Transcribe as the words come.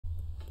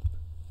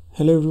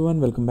Hello everyone,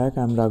 welcome back.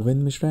 I'm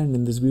Raghavendra Mishra, and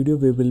in this video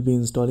we will be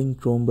installing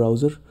Chrome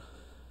browser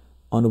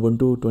on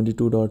Ubuntu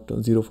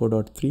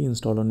 22.04.3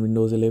 installed on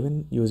Windows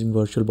 11 using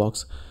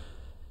VirtualBox.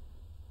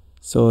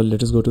 So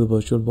let us go to the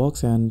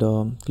VirtualBox and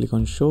click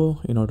on show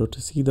in order to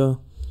see the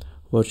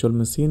virtual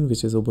machine,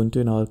 which is Ubuntu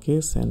in our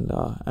case, and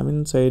I'm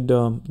inside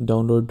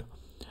download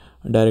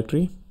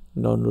directory,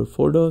 download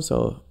folder,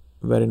 so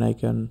wherein I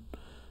can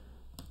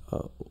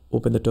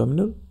open the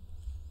terminal.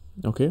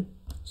 Okay,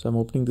 so I'm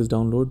opening this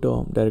download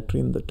directory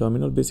in the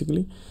terminal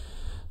basically.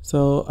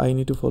 So I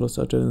need to follow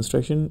certain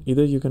instruction.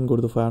 Either you can go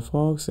to the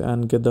Firefox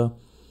and get the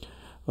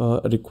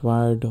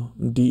required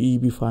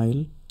DEB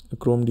file,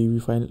 Chrome DEB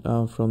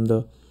file from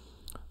the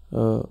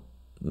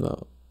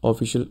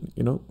official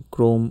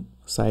Chrome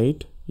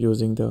site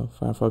using the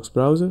Firefox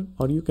browser,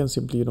 or you can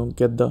simply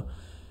get that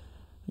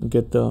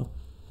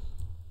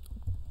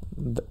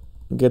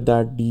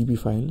DEB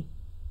file,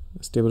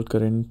 stable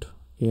current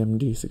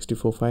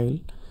AMD64 file,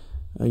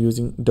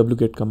 using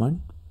wget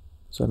command.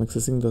 So I'm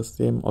accessing the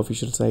same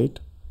official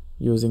site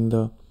using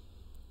the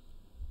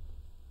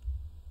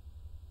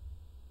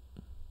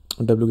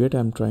wget.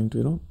 I'm trying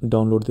to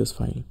download this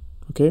file.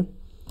 Okay,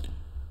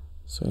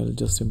 so I'll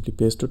just simply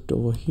paste it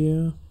over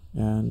here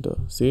and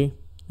see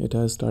it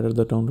has started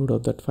the download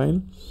of that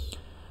file.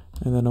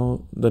 And then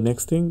now the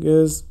next thing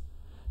is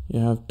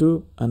you have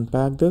to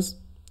unpack this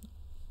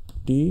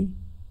dpkg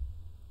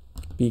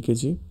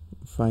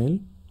file.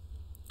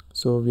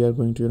 So we are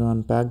going to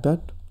unpack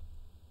that.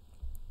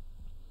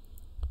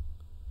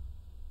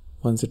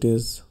 Once it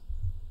is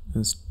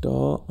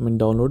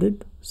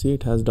downloaded, see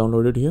it has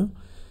downloaded here,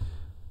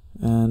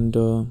 and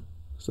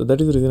so that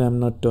is the reason I'm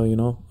not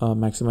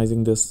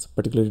maximizing this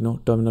particular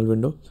terminal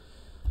window.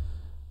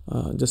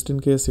 Just in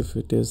case if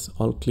it is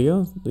all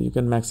clear, you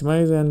can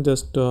maximize and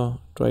just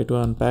try to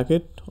unpack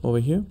it over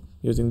here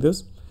using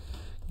this.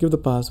 Give the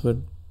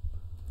password.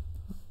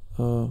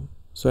 So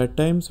at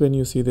times when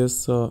you see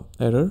this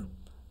error,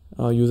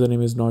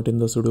 username is not in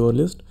the sudo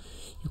list,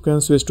 you can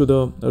switch to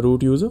the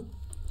root user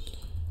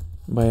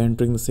by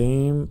entering the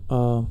same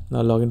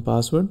login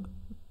password.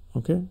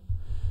 Okay,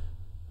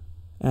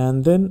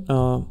 and then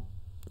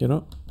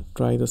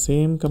try the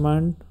same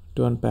command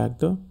to unpack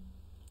the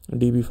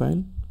db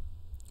file,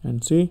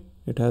 and see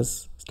it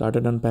has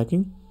started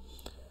unpacking.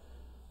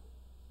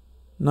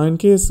 Now in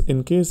case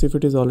if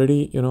it is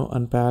already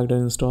unpacked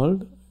and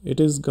installed,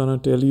 it is gonna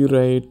tell you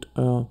right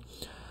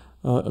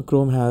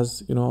Chrome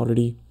has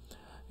already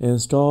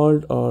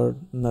installed or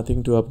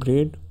nothing to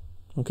upgrade.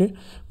 Okay,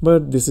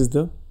 but this is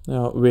the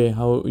way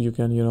how you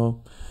can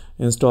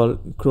install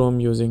Chrome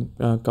using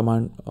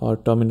command or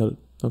terminal.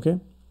 Okay,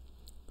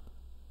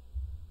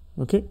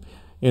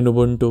 in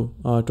Ubuntu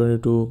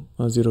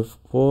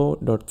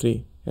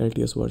 22.04.3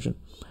 LTS version.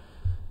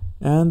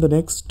 And the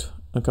next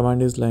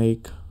command is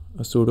like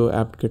a sudo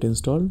apt-get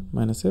install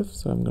 -f.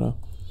 So I'm gonna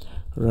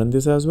run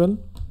this as well.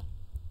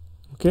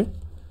 Okay,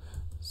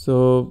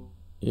 so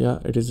yeah,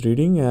 it is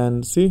reading,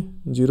 and see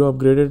 0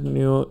 upgraded,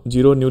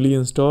 0 newly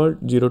installed,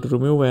 0 to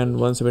remove, and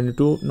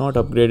 172 not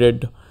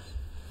upgraded.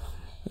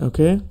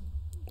 Okay,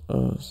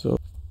 so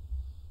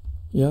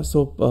yeah,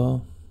 so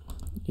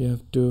you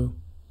have to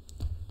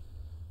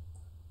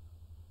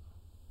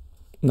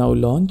now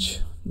launch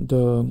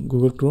the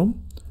Google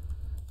Chrome.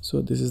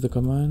 So this is the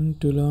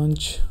command to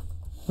launch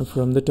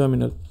from the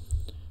terminal.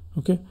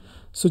 Okay,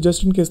 so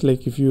just in case,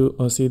 like if you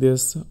see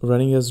this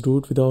running as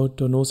root without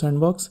no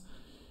sandbox,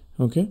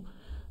 okay,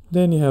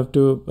 then you have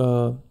to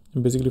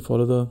basically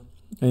follow the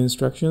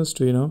instructions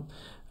to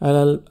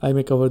I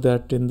may cover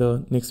that in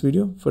the next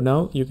video. For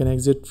now, you can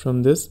exit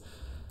from this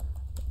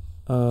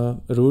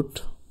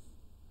root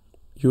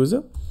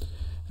user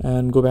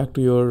and go back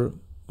to your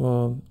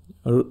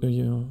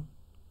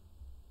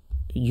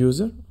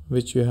user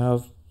which you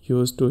have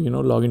used to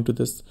log into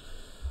this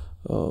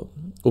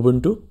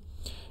Ubuntu,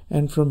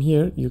 and from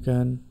here you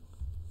can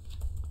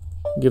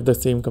give the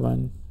same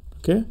command.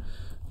 Okay,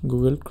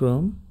 Google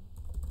Chrome,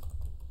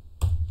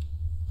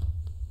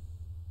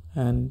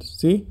 and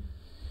see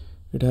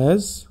it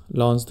has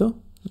launched the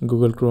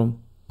Google Chrome.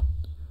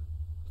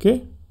 Okay,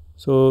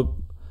 so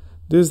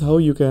this is how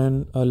you can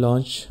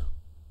launch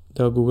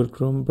the Google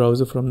Chrome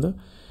browser from the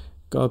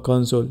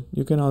console.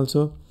 You can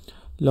also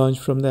launch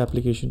from the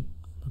application.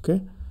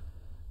 Okay,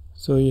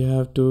 so you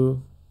have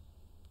to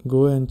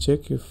go and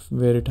check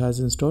where it has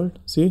installed.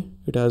 See,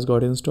 it has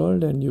got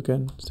installed, and you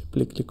can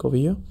simply click over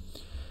here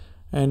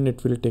and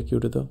it will take you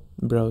to the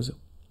browser.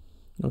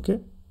 Okay,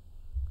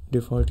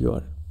 default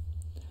URL.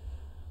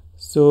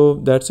 So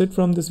that's it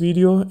from this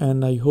video,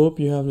 and I hope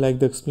you have liked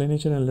the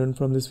explanation and learned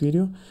from this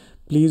video.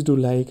 Please do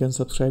like and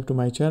subscribe to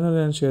my channel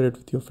and share it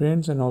with your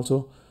friends, and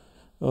also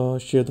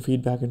share the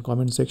feedback in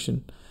comment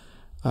section.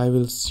 I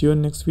will see you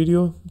in next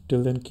video.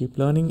 Till then, keep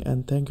learning,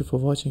 and thank you for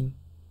watching.